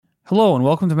Hello and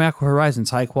welcome to Macro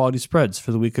Horizons High Quality Spreads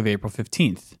for the week of April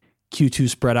 15th, Q2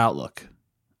 Spread Outlook.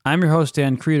 I'm your host,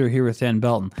 Dan Creeder, here with Dan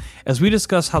Belton, as we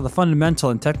discuss how the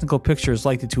fundamental and technical picture is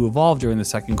likely to evolve during the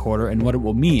second quarter and what it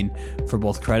will mean for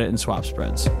both credit and swap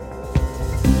spreads.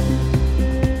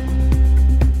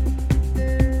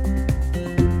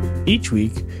 Each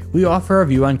week, we offer our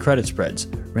view on credit spreads,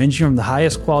 ranging from the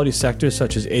highest quality sectors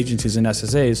such as agencies and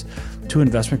SSAs to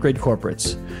investment-grade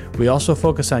corporates. We also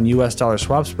focus on U.S. dollar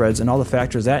swap spreads and all the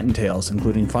factors that entails,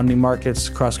 including funding markets,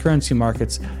 cross-currency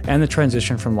markets, and the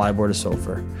transition from LIBOR to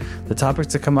SOFR. The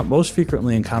topics that come up most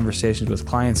frequently in conversations with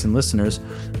clients and listeners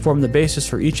form the basis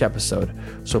for each episode,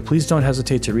 so please don't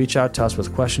hesitate to reach out to us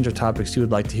with questions or topics you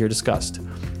would like to hear discussed.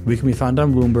 We can be found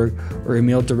on Bloomberg or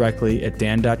emailed directly at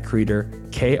dan.creeder,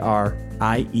 K-R-I-E-T-E-R,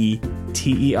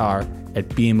 at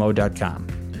bmo.com.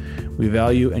 We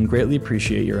value and greatly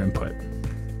appreciate your input.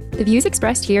 The views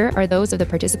expressed here are those of the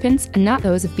participants and not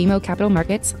those of BMO Capital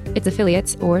Markets, its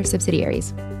affiliates, or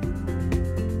subsidiaries.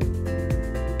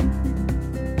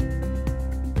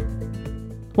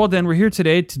 Well, Dan, we're here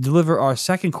today to deliver our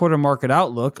second quarter market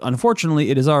outlook. Unfortunately,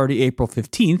 it is already April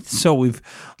 15th, so we've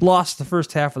lost the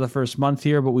first half of the first month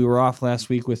here, but we were off last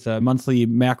week with a monthly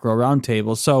macro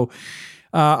roundtable. So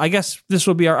I guess this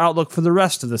will be our outlook for the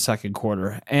rest of the second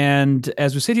quarter. And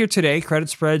as we sit here today, credit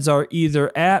spreads are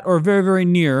either at or very, very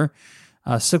near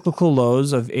cyclical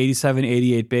lows of 87,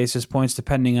 88 basis points,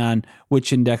 depending on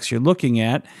which index you're looking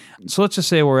at. So let's just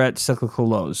say we're at cyclical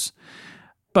lows.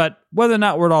 But whether or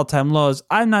not we're at all-time lows,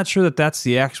 I'm not sure that that's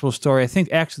the actual story. I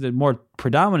think actually the more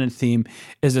predominant theme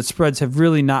is that spreads have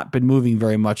really not been moving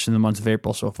very much in the month of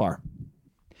April so far.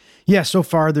 Yeah, so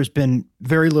far there's been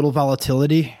very little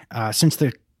volatility. Since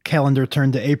the calendar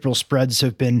turned to April, spreads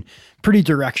have been pretty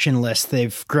directionless.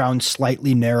 They've ground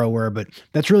slightly narrower, but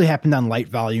that's really happened on light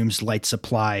volumes, light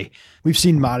supply. We've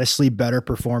seen modestly better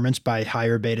performance by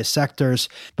higher beta sectors,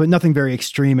 but nothing very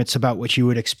extreme. It's about what you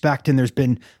would expect, and there's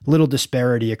been little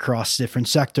disparity across different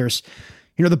sectors.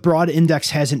 You know, the broad index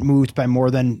hasn't moved by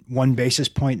more than 1 basis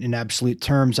point in absolute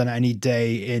terms on any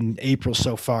day in April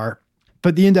so far.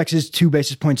 But the index is 2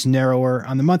 basis points narrower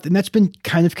on the month. And that's been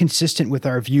kind of consistent with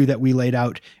our view that we laid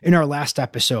out in our last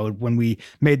episode when we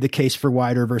made the case for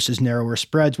wider versus narrower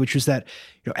spreads, which was that,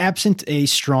 absent a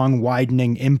strong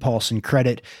widening impulse in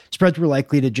credit, spreads were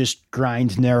likely to just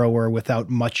grind narrower without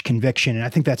much conviction. And I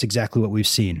think that's exactly what we've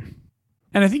seen.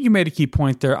 And I think you made a key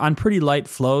point there on pretty light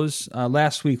flows.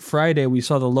 Last week, Friday, we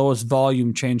saw the lowest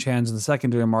volume change hands in the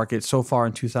secondary market so far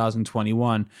in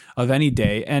 2021 of any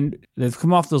day. And they've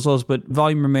come off those lows, but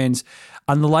volume remains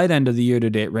on the light end of the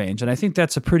year-to-date range. And I think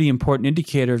that's a pretty important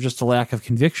indicator of just a lack of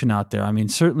conviction out there. I mean,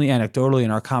 certainly anecdotally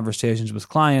in our conversations with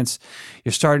clients,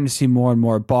 you're starting to see more and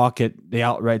more balk at the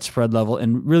outright spread level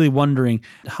and really wondering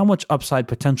how much upside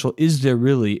potential is there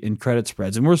really in credit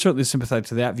spreads. And we're certainly sympathetic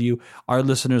to that view. Our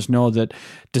listeners know that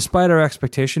despite our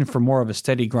expectation for more of a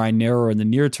steady grind narrower in the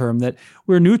near term, that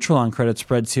we're neutral on credit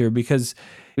spreads here because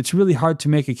it's really hard to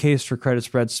make a case for credit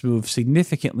spreads to move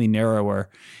significantly narrower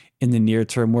in the near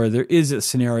term, where there is a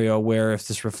scenario where if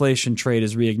this reflation trade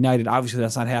is reignited, obviously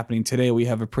that's not happening today. We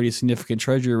have a pretty significant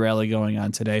treasury rally going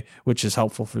on today, which is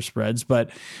helpful for spreads.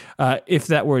 But if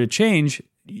that were to change,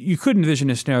 you could envision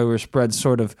a scenario where spreads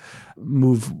sort of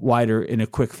move wider in a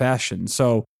quick fashion.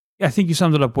 So I think you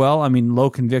summed it up well. I mean, low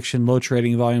conviction, low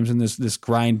trading volumes, and this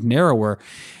grind narrower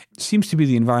seems to be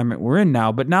the environment we're in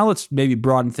now. But now let's maybe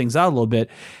broaden things out a little bit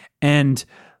and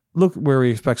look where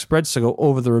we expect spreads to go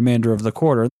over the remainder of the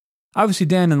quarter. Obviously,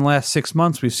 Dan, in the last 6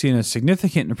 months, we've seen a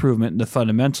significant improvement in the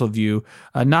fundamental view,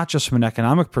 not just from an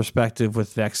economic perspective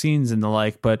with vaccines and the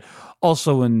like, but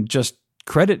also in just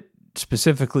credit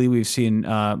specifically. We've seen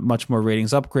much more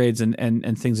ratings upgrades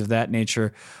and things of that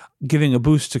nature, giving a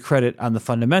boost to credit on the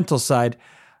fundamental side.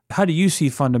 How do you see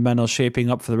fundamentals shaping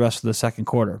up for the rest of the second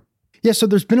quarter? Yeah, so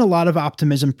there's been a lot of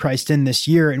optimism priced in this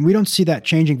year, and we don't see that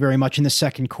changing very much in the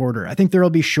second quarter. I think there will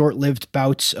be short-lived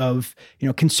bouts of,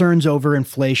 concerns over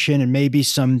inflation and maybe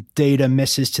some data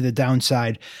misses to the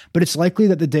downside, but it's likely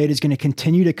that the data is going to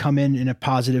continue to come in a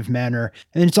positive manner,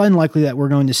 and it's unlikely that we're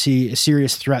going to see a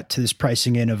serious threat to this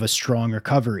pricing in of a strong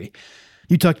recovery.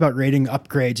 You talked about rating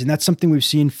upgrades, and that's something we've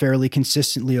seen fairly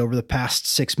consistently over the past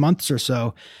 6 months or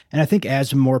so. And I think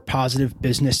as a more positive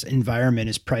business environment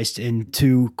is priced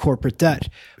into corporate debt,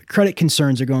 credit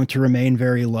concerns are going to remain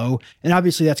very low. And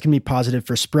obviously that's going to be positive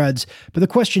for spreads. But the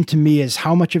question to me is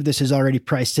how much of this is already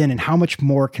priced in and how much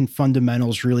more can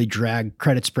fundamentals really drag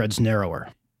credit spreads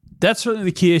narrower? That's certainly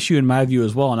the key issue in my view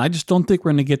as well. And I just don't think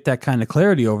we're going to get that kind of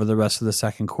clarity over the rest of the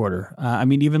second quarter.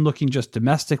 Even looking just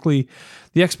domestically,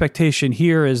 the expectation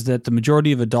here is that the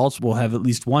majority of adults will have at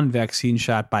least one vaccine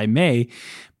shot by May.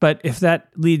 But if that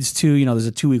leads to, there's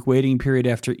a 2-week waiting period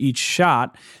after each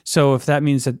shot. So if that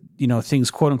means that, things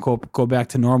quote unquote go back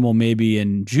to normal maybe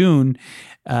in June,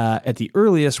 at the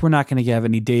earliest, we're not going to have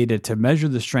any data to measure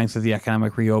the strength of the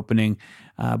economic reopening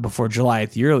before July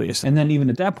at the earliest. And then even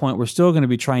at that point, we're still going to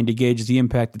be trying to gauge the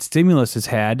impact that stimulus has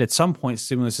had. At some point,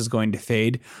 stimulus is going to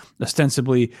fade.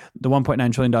 Ostensibly, the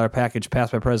 $1.9 trillion package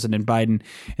passed by President Biden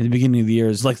in the beginning of the year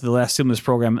is likely the last stimulus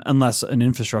program unless an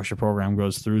infrastructure program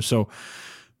goes through. So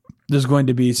there's going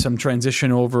to be some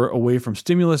transition away from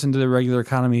stimulus into the regular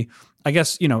economy. I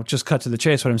guess, just cut to the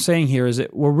chase. What I'm saying here is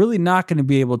that we're really not going to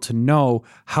be able to know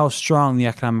how strong the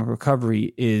economic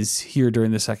recovery is here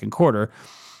during the second quarter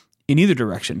in either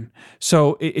direction.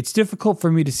 So it's difficult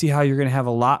for me to see how you're going to have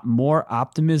a lot more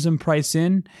optimism price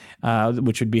in,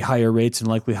 which would be higher rates and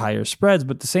likely higher spreads.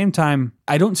 But at the same time,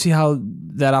 I don't see how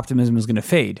that optimism is going to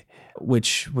fade,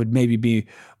 which would maybe be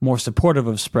more supportive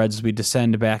of spreads as we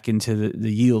descend back into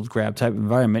the yield grab type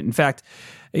environment. In fact,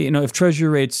 if Treasury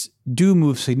rates do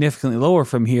move significantly lower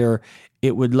from here,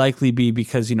 it would likely be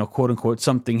because, quote unquote,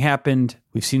 something happened.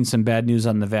 We've seen some bad news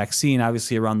on the vaccine.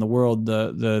 Obviously, around the world,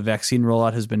 the vaccine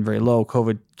rollout has been very low.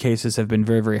 COVID cases have been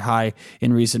very, very high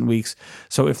in recent weeks.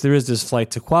 So if there is this flight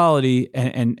to quality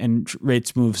and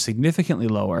rates move significantly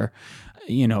lower,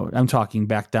 I'm talking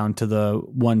back down to the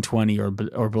 120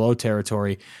 or below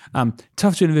territory.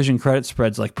 Tough to envision credit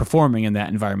spreads like performing in that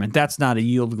environment. That's not a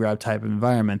yield grab type of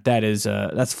environment.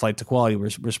 That's flight to quality where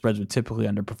spreads would typically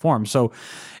underperform. So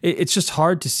it's just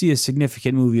hard to see a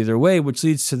significant move either way, which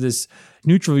leads to this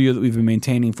neutral view that we've been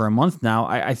maintaining for a month now.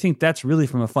 I think that's really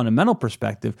from a fundamental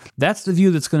perspective. That's the view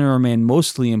that's going to remain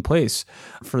mostly in place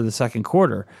for the second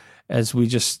quarter as we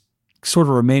just sort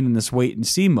of remain in this wait and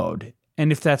see mode.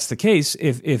 And if that's the case,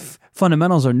 if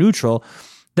fundamentals are neutral,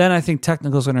 then I think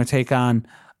technicals are going to take on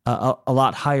a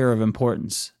lot higher of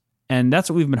importance. And that's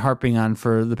what we've been harping on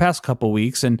for the past couple of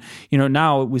weeks. And,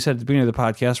 now we said at the beginning of the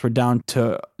podcast, we're down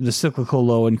to the cyclical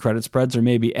low in credit spreads or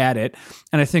maybe at it.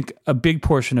 And I think a big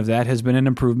portion of that has been an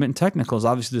improvement in technicals.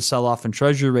 Obviously, the sell-off in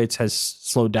Treasury rates has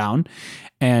slowed down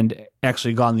and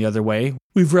actually gone the other way.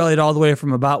 We've rallied all the way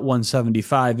from about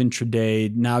 175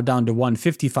 intraday, now down to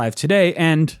 155 today.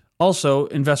 And also,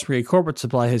 investment-grade corporate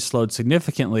supply has slowed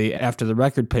significantly after the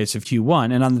record pace of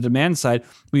Q1. And on the demand side,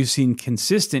 we've seen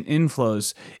consistent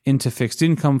inflows into fixed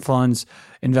income funds,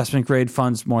 investment-grade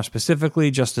funds more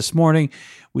specifically. Just this morning,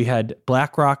 we had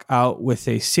BlackRock out with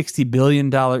a $60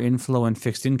 billion inflow in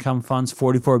fixed income funds,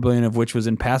 $44 billion of which was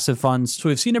in passive funds. So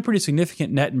we've seen a pretty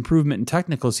significant net improvement in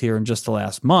technicals here in just the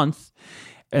last month.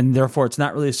 And therefore, it's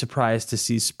not really a surprise to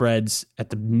see spreads at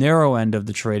the narrow end of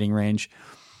the trading range.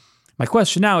 My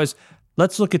question now is,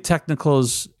 let's look at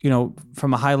technicals,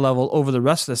 from a high level over the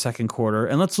rest of the second quarter.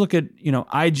 And let's look at,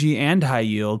 IG and high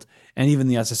yield and even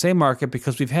the SSA market,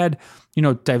 because we've had,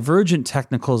 divergent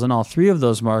technicals in all three of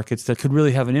those markets that could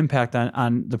really have an impact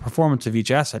on the performance of each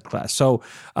asset class. So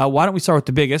why don't we start with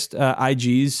the biggest,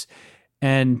 IGs?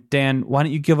 And Dan, why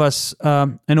don't you give us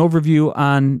an overview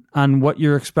on what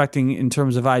you're expecting in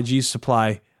terms of IG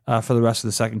supply for the rest of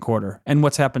the second quarter and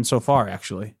what's happened so far,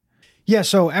 actually? Yeah,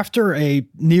 so after a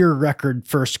near record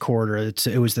first quarter,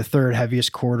 it was the third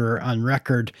heaviest quarter on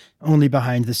record, only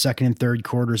behind the second and third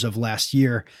quarters of last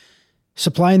year.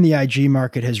 Supply in the IG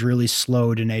market has really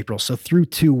slowed in April. So through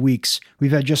 2 weeks,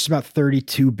 we've had just about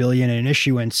 $32 billion in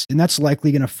issuance, and that's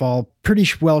likely going to fall pretty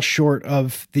well short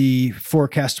of the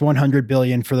forecast $100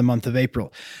 billion for the month of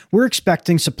April. We're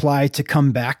expecting supply to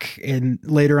come back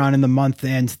later on in the month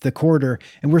and the quarter,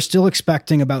 and we're still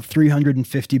expecting about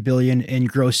 $350 billion in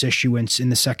gross issuance in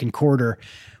the second quarter.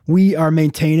 We are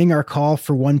maintaining our call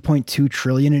for $1.2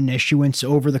 trillion in issuance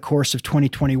over the course of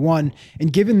 2021.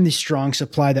 And given the strong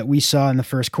supply that we saw in the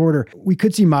first quarter, we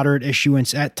could see moderate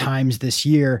issuance at times this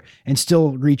year and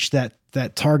still reach that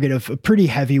target of a pretty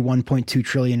heavy $1.2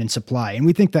 trillion in supply. And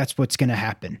we think that's what's going to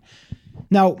happen.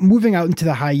 Now, moving out into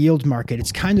the high yield market,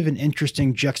 it's kind of an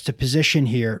interesting juxtaposition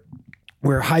here,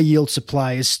 where high yield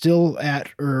supply is still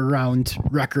at or around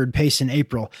record pace in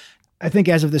April. I think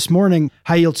as of this morning,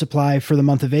 high yield supply for the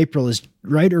month of April is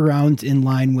right around in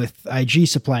line with IG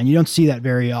supply. And you don't see that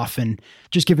very often,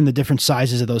 just given the different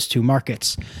sizes of those two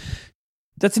markets.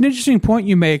 That's an interesting point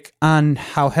you make on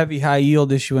how heavy high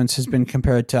yield issuance has been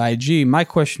compared to IG. My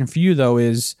question for you, though,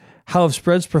 is how have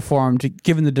spreads performed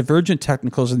given the divergent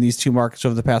technicals in these two markets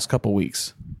over the past couple of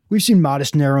weeks? We've seen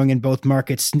modest narrowing in both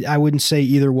markets. I wouldn't say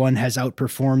either one has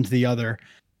outperformed the other.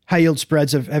 high yield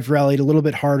spreads have rallied a little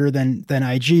bit harder than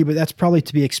IG, but that's probably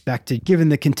to be expected given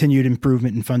the continued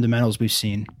improvement in fundamentals we've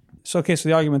seen. So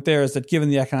the argument there is that given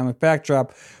the economic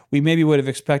backdrop, we maybe would have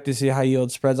expected to see high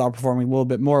yield spreads outperforming a little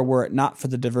bit more were it not for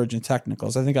the divergent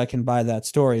technicals. I think I can buy that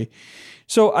story.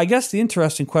 So I guess the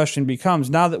interesting question becomes,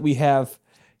 now that we have,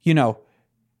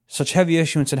 such heavy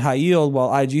issuance in high yield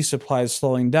while IG supply is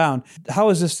slowing down, how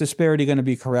is this disparity going to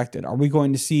be corrected? Are we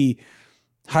going to see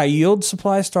high yield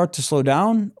supply start to slow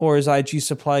down, or is IG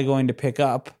supply going to pick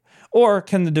up? Or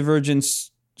can the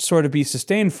divergence sort of be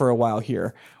sustained for a while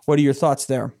here? What are your thoughts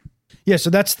there? Yeah, so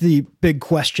that's the big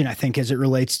question, I think, as it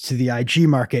relates to the IG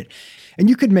market. And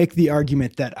you could make the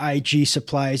argument that IG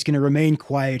supply is going to remain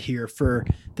quiet here for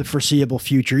the foreseeable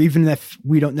future, even if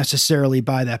we don't necessarily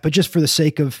buy that. But just for the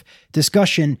sake of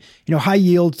discussion, high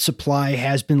yield supply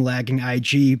has been lagging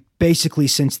IG basically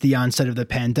since the onset of the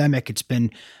pandemic. It's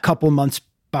been a couple months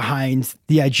behind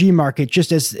the IG market,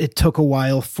 just as it took a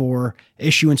while for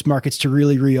issuance markets to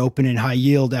really reopen in high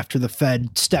yield after the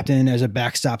Fed stepped in as a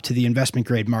backstop to the investment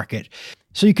grade market.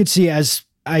 So you could see, as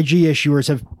IG issuers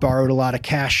have borrowed a lot of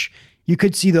cash, you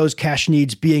could see those cash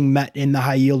needs being met in the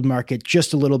high yield market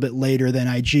just a little bit later than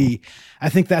IG. I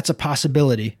think that's a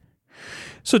possibility.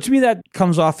 So to me, that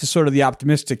comes off as sort of the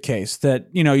optimistic case that,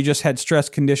 you just had stress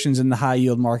conditions in the high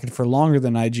yield market for longer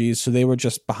than IGs, so they were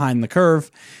just behind the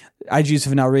curve. IGs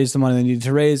have now raised the money they needed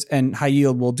to raise, and high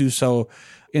yield will do so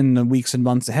in the weeks and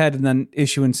months ahead, and then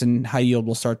issuance in high yield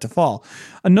will start to fall.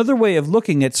 Another way of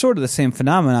looking at sort of the same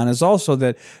phenomenon is also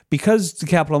that because the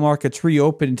capital markets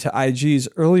reopened to IGs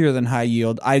earlier than high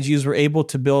yield, IGs were able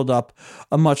to build up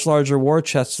a much larger war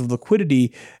chest of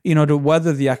liquidity, to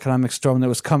weather the economic storm that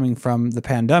was coming from the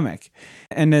pandemic.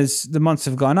 And as the months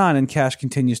have gone on and cash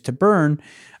continues to burn,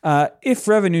 if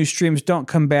revenue streams don't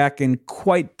come back in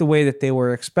quite the way that they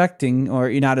were expecting,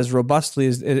 or not as robustly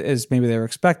as maybe they were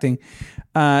expecting,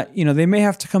 they may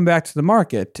have to come back to the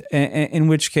market, in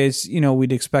which case,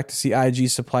 we'd expect to see IG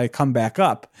supply come back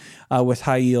up with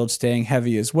high yield staying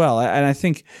heavy as well. And I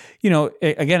think,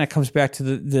 again, it comes back to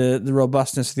the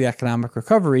robustness of the economic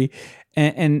recovery.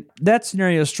 And that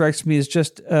scenario strikes me as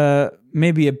just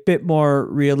maybe a bit more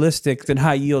realistic than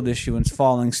high yield issuance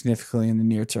falling significantly in the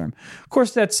near term. Of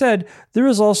course, that said, there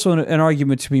is also an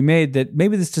argument to be made that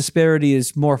maybe this disparity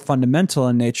is more fundamental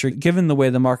in nature, given the way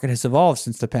the market has evolved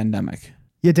since the pandemic.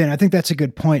 Yeah, Dan, I think that's a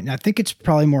good point. And I think it's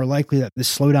probably more likely that the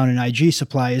slowdown in IG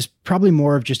supply is probably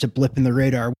more of just a blip in the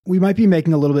radar. We might be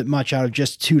making a little bit much out of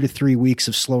just 2 to 3 weeks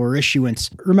of slower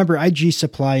issuance. Remember, IG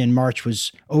supply in March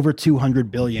was over 200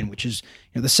 billion, which is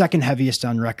the second heaviest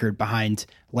on record behind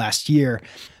last year.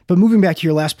 But moving back to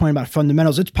your last point about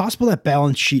fundamentals, it's possible that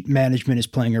balance sheet management is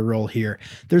playing a role here.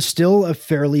 There's still a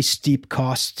fairly steep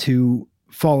cost to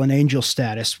fallen angel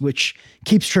status, which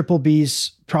keeps triple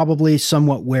Bs probably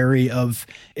somewhat wary of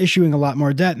issuing a lot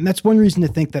more debt. And that's one reason to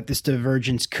think that this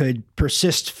divergence could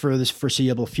persist for this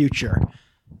foreseeable future.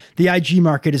 The IG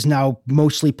market is now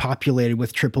mostly populated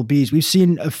with triple Bs. We've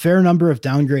seen a fair number of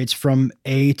downgrades from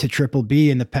A to triple B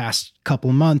in the past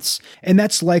couple months, and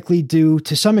that's likely due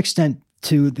to some extent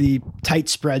to the tight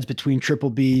spreads between triple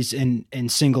Bs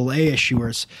and single A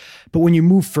issuers. But when you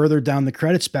move further down the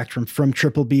credit spectrum from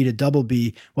triple B to double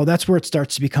B, well, that's where it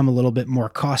starts to become a little bit more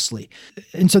costly.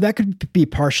 And so that could be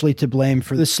partially to blame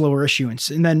for the slower issuance.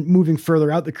 And then moving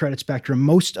further out the credit spectrum,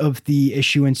 most of the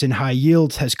issuance in high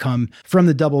yields has come from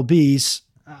the double Bs.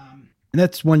 And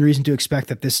that's one reason to expect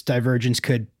that this divergence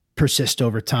could persist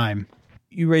over time.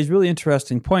 You raise really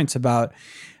interesting points about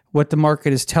what the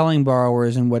market is telling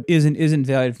borrowers and what isn't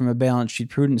valued from a balance sheet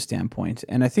prudence standpoint.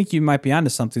 And I think you might be onto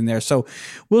something there. So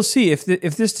we'll see if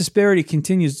this disparity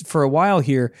continues for a while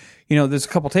here. There's a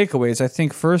couple takeaways. I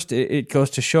think first, it goes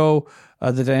to show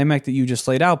the dynamic that you just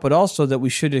laid out, but also that we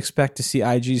should expect to see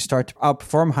IG start to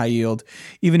outperform high yield,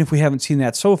 even if we haven't seen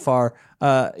that so far.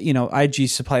 IG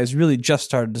supply has really just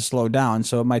started to slow down,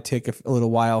 so it might take a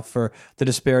little while for the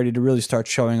disparity to really start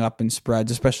showing up in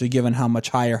spreads, especially given how much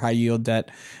higher high yield debt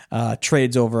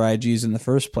trades over IGs in the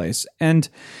first place. And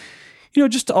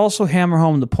just to also hammer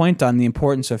home the point on the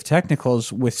importance of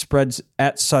technicals with spreads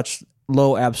at such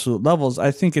low absolute levels,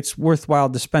 I think it's worthwhile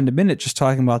to spend a minute just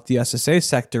talking about the SSA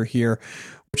sector here,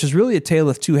 which is really a tale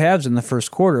of two halves in the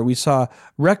first quarter. We saw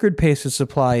record pace of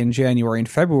supply in January and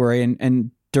February,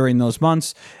 and during those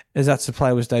months, as that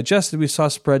supply was digested, we saw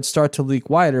spreads start to leak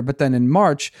wider. But then in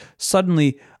March,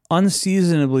 suddenly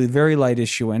unseasonably very light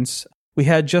issuance. We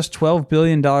had just $12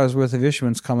 billion worth of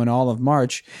issuance come in all of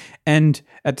March. And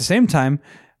at the same time,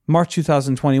 March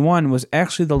 2021 was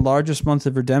actually the largest month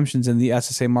of redemptions in the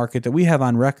SSA market that we have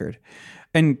on record.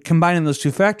 And combining those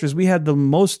two factors, we had the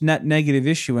most net negative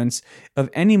issuance of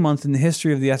any month in the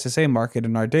history of the SSA market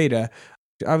in our data.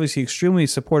 Obviously extremely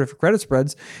supportive for credit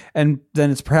spreads. And then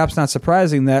it's perhaps not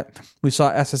surprising that we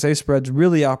saw SSA spreads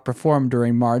really outperform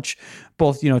during March,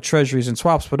 both, treasuries and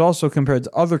swaps, but also compared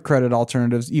to other credit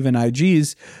alternatives, even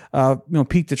IGs,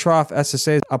 peak to trough,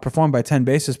 SSA outperformed by 10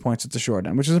 basis points at the short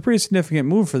end, which is a pretty significant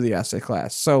move for the asset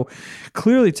class. So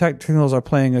clearly technicals are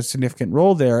playing a significant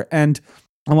role there. And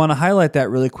I want to highlight that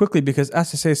really quickly because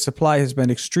SSA supply has been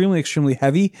extremely, extremely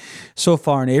heavy so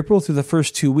far in April. Through the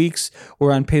first 2 weeks,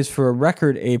 we're on pace for a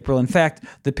record April. In fact,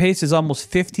 the pace is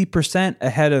almost 50%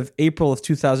 ahead of April of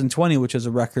 2020, which is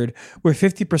a record. We're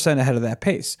 50% ahead of that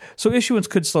pace. So issuance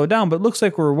could slow down, but it looks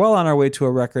like we're well on our way to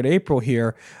a record April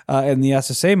here in the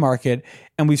SSA market.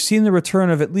 And we've seen the return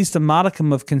of at least a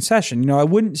modicum of concession. I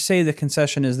wouldn't say the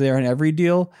concession is there in every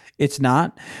deal. It's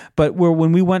not. But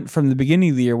when we went from the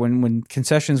beginning of the year, when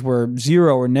concessions were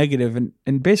zero or negative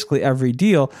in basically every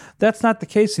deal, that's not the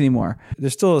case anymore.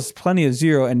 There still is plenty of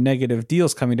zero and negative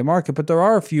deals coming to market, but there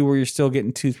are a few where you're still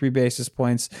getting 2-3 basis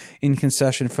points in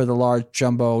concession for the large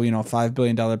jumbo, $5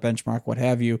 billion benchmark, what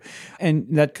have you. And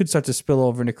that could start to spill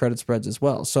over into credit spreads as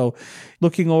well. So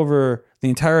looking over the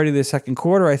entirety of the second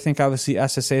quarter, I think obviously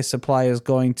SSA supply is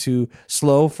going to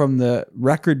slow from the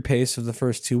record pace of the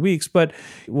first 2 weeks, but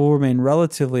will remain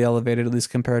relatively elevated, at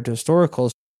least compared to historicals.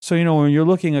 So, when you're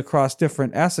looking across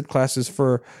different asset classes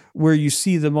for where you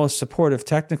see the most supportive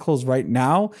technicals right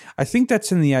now, I think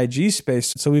that's in the IG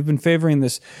space. So we've been favoring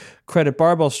this credit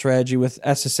barbell strategy with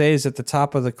SSAs at the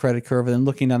top of the credit curve and then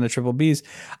looking down the triple Bs.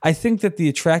 I think that the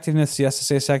attractiveness of the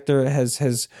SSA sector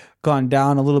has gone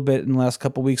down a little bit in the last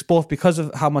couple of weeks, both because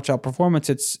of how much outperformance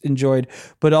it's enjoyed,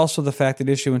 but also the fact that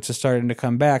issuance is starting to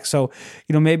come back. So,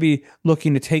 maybe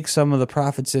looking to take some of the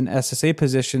profits in SSA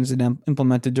positions and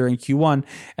implemented during Q1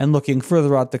 and looking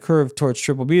further out the curve towards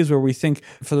triple Bs, where we think,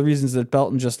 for the reasons that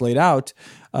Belton just laid out,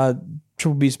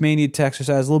 triple Bs may need to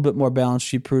exercise a little bit more balance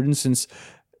sheet prudence, since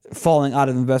falling out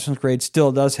of investment grade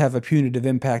still does have a punitive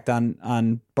impact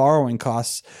on borrowing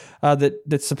costs,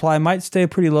 that supply might stay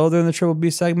pretty low there in the triple B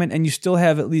segment, and you still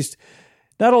have at least,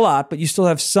 not a lot, but you still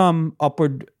have some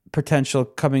upward potential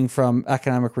coming from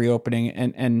economic reopening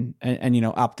and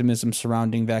optimism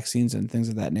surrounding vaccines and things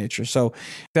of that nature. So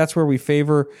that's where we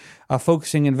favor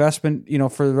focusing investment,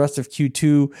 for the rest of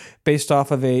Q2 based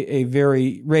off of a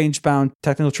very range-bound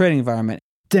technical trading environment.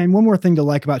 Dan, one more thing to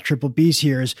like about triple Bs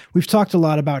here is we've talked a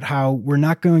lot about how we're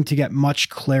not going to get much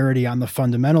clarity on the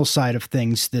fundamental side of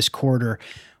things this quarter.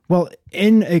 Well,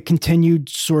 in a continued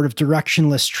sort of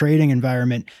directionless trading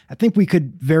environment, I think we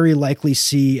could very likely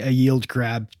see a yield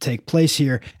grab take place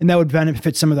here, and that would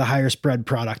benefit some of the higher spread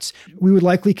products. We would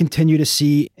likely continue to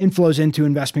see inflows into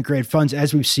investment grade funds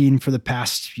as we've seen for the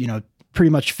past, pretty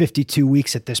much 52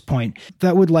 weeks at this point.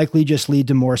 That would likely just lead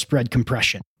to more spread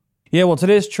compression. Yeah, well,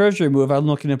 today's Treasury move, I'm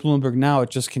looking at Bloomberg now, it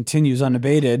just continues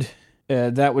unabated.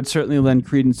 That would certainly lend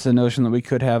credence to the notion that we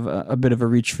could have a bit of a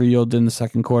reach for yield in the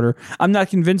second quarter. I'm not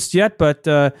convinced yet, but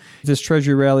this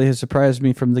Treasury rally has surprised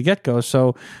me from the get-go,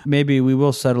 so maybe we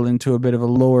will settle into a bit of a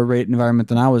lower rate environment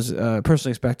than I was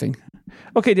personally expecting.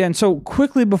 Okay, Dan, so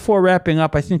quickly before wrapping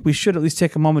up, I think we should at least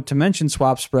take a moment to mention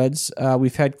swap spreads.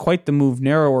 We've had quite the move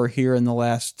narrower here in the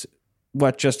last,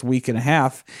 just week and a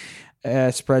half.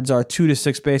 Spreads are 2 to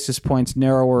 6 basis points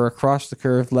narrower across the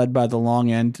curve, led by the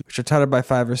long end, which are touted by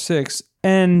 5 or 6.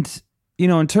 And,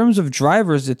 in terms of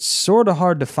drivers, it's sort of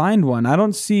hard to find one. I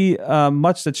don't see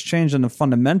much that's changed on a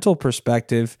fundamental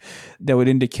perspective that would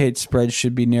indicate spreads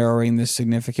should be narrowing this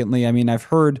significantly. I mean, I've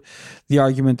heard the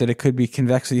argument that it could be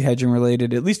convexity hedging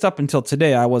related. At least up until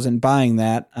today, I wasn't buying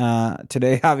that.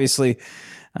 Today, obviously,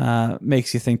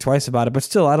 makes you think twice about it. But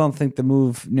still, I don't think the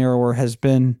move narrower has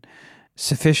been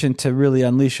sufficient to really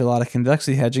unleash a lot of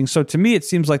convexity hedging. So to me, it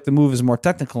seems like the move is more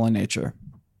technical in nature.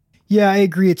 Yeah, I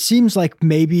agree. It seems like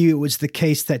maybe it was the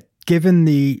case that given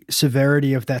the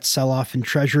severity of that sell-off in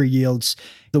Treasury yields,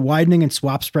 the widening in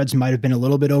swap spreads might have been a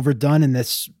little bit overdone, and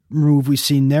this move we've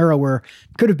seen narrower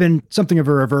could have been something of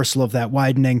a reversal of that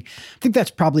widening. I think that's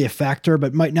probably a factor,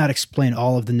 but might not explain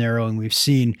all of the narrowing we've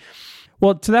seen.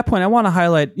 Well, to that point, I want to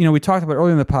highlight, we talked about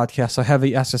earlier in the podcast how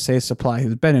heavy SSA supply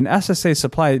has been. And SSA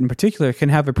supply in particular can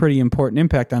have a pretty important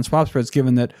impact on swap spreads,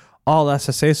 given that all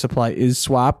SSA supply is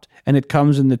swapped and it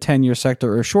comes in the 10-year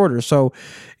sector or shorter. So,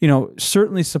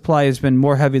 certainly supply has been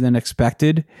more heavy than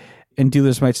expected. and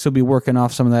dealers might still be working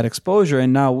off some of that exposure.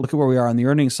 And now look at where we are in the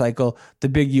earnings cycle. The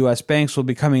big U.S. banks will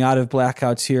be coming out of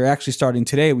blackouts here. Actually, starting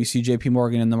today, we see J.P.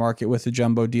 Morgan in the market with a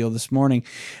jumbo deal this morning,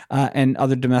 and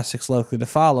other domestics likely to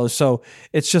follow. So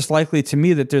it's just likely to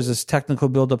me that there's this technical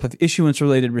buildup of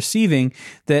issuance-related receiving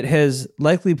that has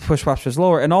likely pushed swap spreads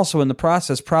lower, and also in the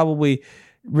process probably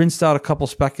rinsed out a couple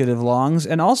speculative longs.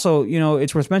 And also,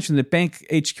 it's worth mentioning that bank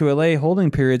HQLA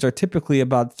holding periods are typically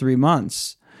about 3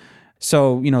 months.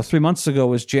 So, 3 months ago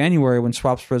was January when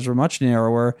swap spreads were much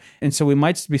narrower. And so we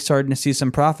might be starting to see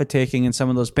some profit taking in some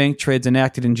of those bank trades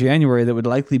enacted in January that would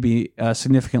likely be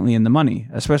significantly in the money,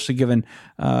 especially given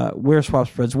where swap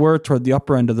spreads were toward the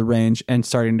upper end of the range and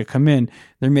starting to come in.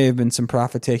 There may have been some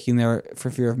profit taking there for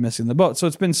fear of missing the boat. So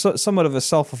it's been somewhat of a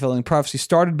self-fulfilling prophecy,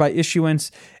 started by issuance,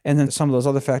 and then some of those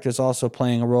other factors also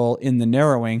playing a role in the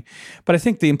narrowing. But I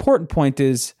think the important point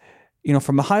is,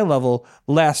 from a high level,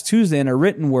 last Tuesday in our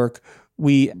written work,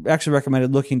 we actually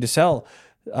recommended looking to sell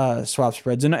swap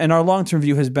spreads. And our long-term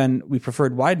view has been we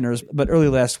preferred wideners. But early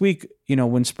last week,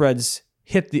 when spreads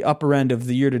hit the upper end of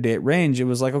the year-to-date range, it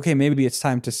was like, okay, maybe it's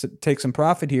time to take some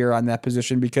profit here on that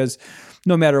position, because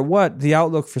no matter what, the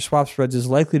outlook for swap spreads is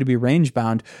likely to be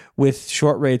range-bound with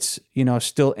short rates,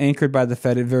 still anchored by the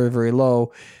Fed at very, very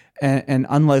low and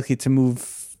unlikely to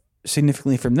move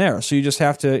significantly from there. So you just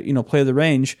have to, play the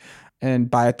range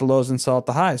and buy at the lows and sell at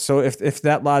the highs. So if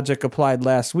that logic applied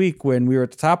last week when we were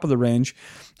at the top of the range,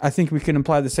 I think we can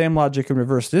apply the same logic in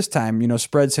reverse this time.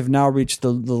 Spreads have now reached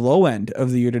the low end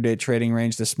of the year-to-date trading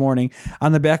range this morning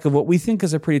on the back of what we think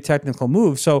is a pretty technical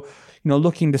move. So,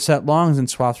 looking to set longs in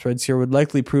swap spreads here would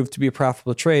likely prove to be a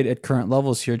profitable trade at current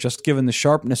levels here, just given the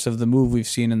sharpness of the move we've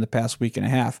seen in the past week and a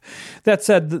half. That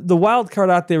said, the wild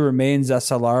card out there remains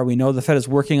SLR. We know the Fed is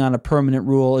working on a permanent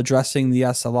rule addressing the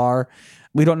SLR.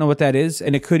 We don't know what that is,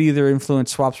 and it could either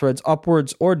influence swap spreads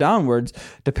upwards or downwards,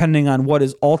 depending on what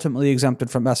is ultimately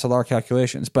exempted from SLR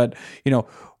calculations. But,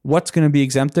 what's going to be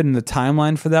exempted and the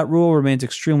timeline for that rule remains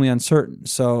extremely uncertain.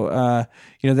 So,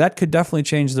 that could definitely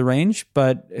change the range.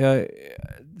 But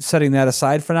setting that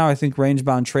aside for now, I think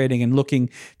range-bound trading and looking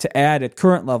to add at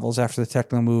current levels after the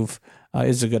technical move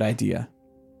is a good idea.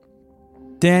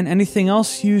 Dan, anything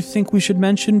else you think we should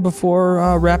mention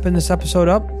before wrapping this episode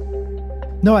up?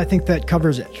 No, I think that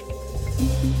covers it.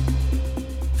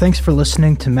 Thanks for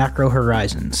listening to Macro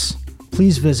Horizons.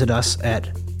 Please visit us at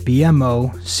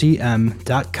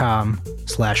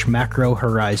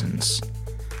bmocm.com/macrohorizons.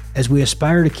 As we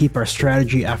aspire to keep our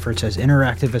strategy efforts as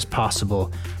interactive as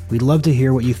possible, we'd love to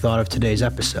hear what you thought of today's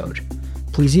episode.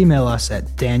 Please email us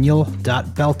at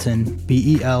daniel.belton,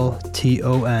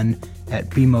 BELTON,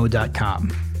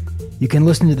 @bmo.com. You can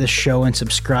listen to this show and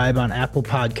subscribe on Apple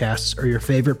Podcasts or your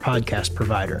favorite podcast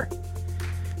provider.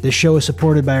 This show is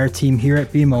supported by our team here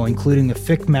at BMO, including the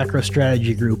FIC Macro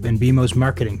Strategy Group and BMO's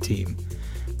marketing team.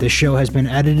 This show has been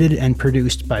edited and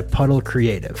produced by Puddle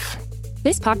Creative.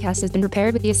 This podcast has been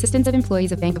prepared with the assistance of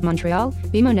employees of Bank of Montreal,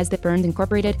 BMO Nesbitt Burns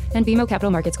Incorporated, and BMO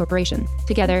Capital Markets Corporation.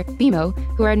 Together, BMO,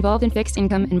 who are involved in fixed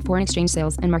income and foreign exchange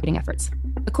sales and marketing efforts.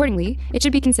 Accordingly, it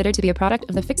should be considered to be a product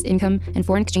of the fixed income and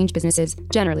foreign exchange businesses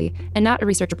generally, and not a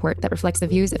research report that reflects the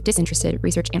views of disinterested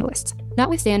research analysts.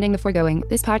 Notwithstanding the foregoing,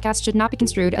 this podcast should not be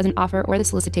construed as an offer or the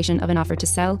solicitation of an offer to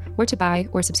sell or to buy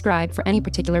or subscribe for any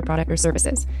particular product or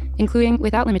services, including,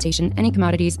 without limitation, any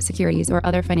commodities, securities, or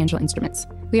other financial instruments.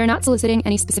 We are not soliciting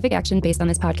any specific action based on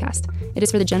this podcast. It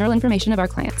is for the general information of our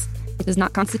clients. It does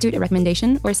not constitute a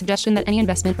recommendation or a suggestion that any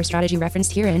investment or strategy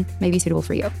referenced herein may be suitable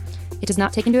for you. It does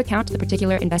not take into account the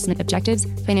particular investment objectives,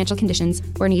 financial conditions,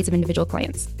 or needs of individual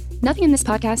clients. Nothing in this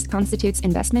podcast constitutes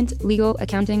investment, legal,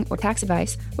 accounting, or tax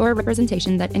advice, or a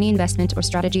representation that any investment or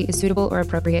strategy is suitable or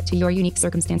appropriate to your unique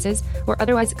circumstances, or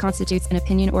otherwise it constitutes an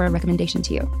opinion or a recommendation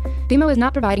to you. BMO is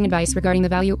not providing advice regarding the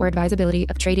value or advisability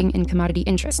of trading in commodity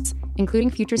interests,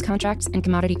 including futures contracts and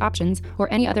commodity options, or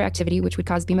any other activity which would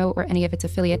cause BMO or any of its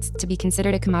affiliates to be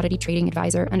considered a commodity trading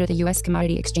advisor under the U.S.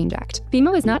 Commodity Exchange Act.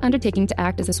 BMO is not undertaking to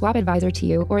act as a swap advisor to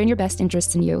you or in your best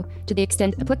interests in you. To the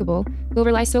extent applicable, will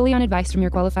rely solely on advice from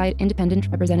your qualified independent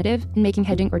representative in making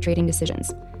hedging or trading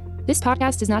decisions. This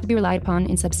podcast is not to be relied upon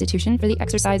in substitution for the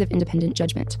exercise of independent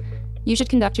judgment. You should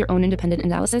conduct your own independent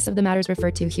analysis of the matters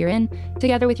referred to herein,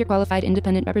 together with your qualified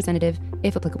independent representative,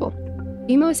 if applicable.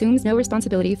 BMO assumes no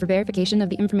responsibility for verification of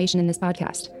the information in this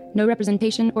podcast. No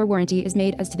representation or warranty is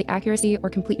made as to the accuracy or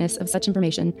completeness of such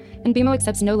information, and BMO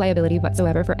accepts no liability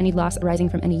whatsoever for any loss arising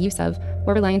from any use of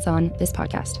or reliance on this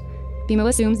podcast. BMO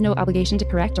assumes no obligation to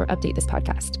correct or update this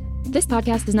podcast. This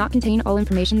podcast does not contain all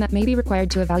information that may be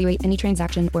required to evaluate any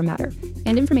transaction or matter,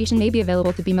 and information may be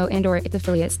available to BMO and/or its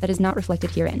affiliates that is not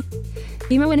reflected herein.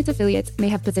 BMO and its affiliates may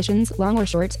have positions, long or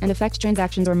short, and affect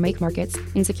transactions or make markets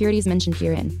in securities mentioned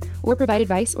herein, or provide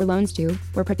advice or loans to,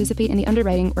 or participate in the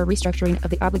underwriting or restructuring of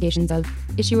the obligations of,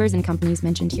 issuers and companies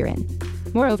mentioned herein.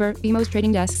 Moreover, BMO's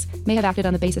trading desks may have acted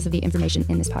on the basis of the information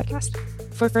in this podcast.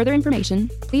 For further information,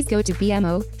 please go to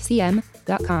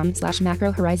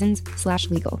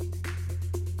bmocm.com/macrohorizons/legal.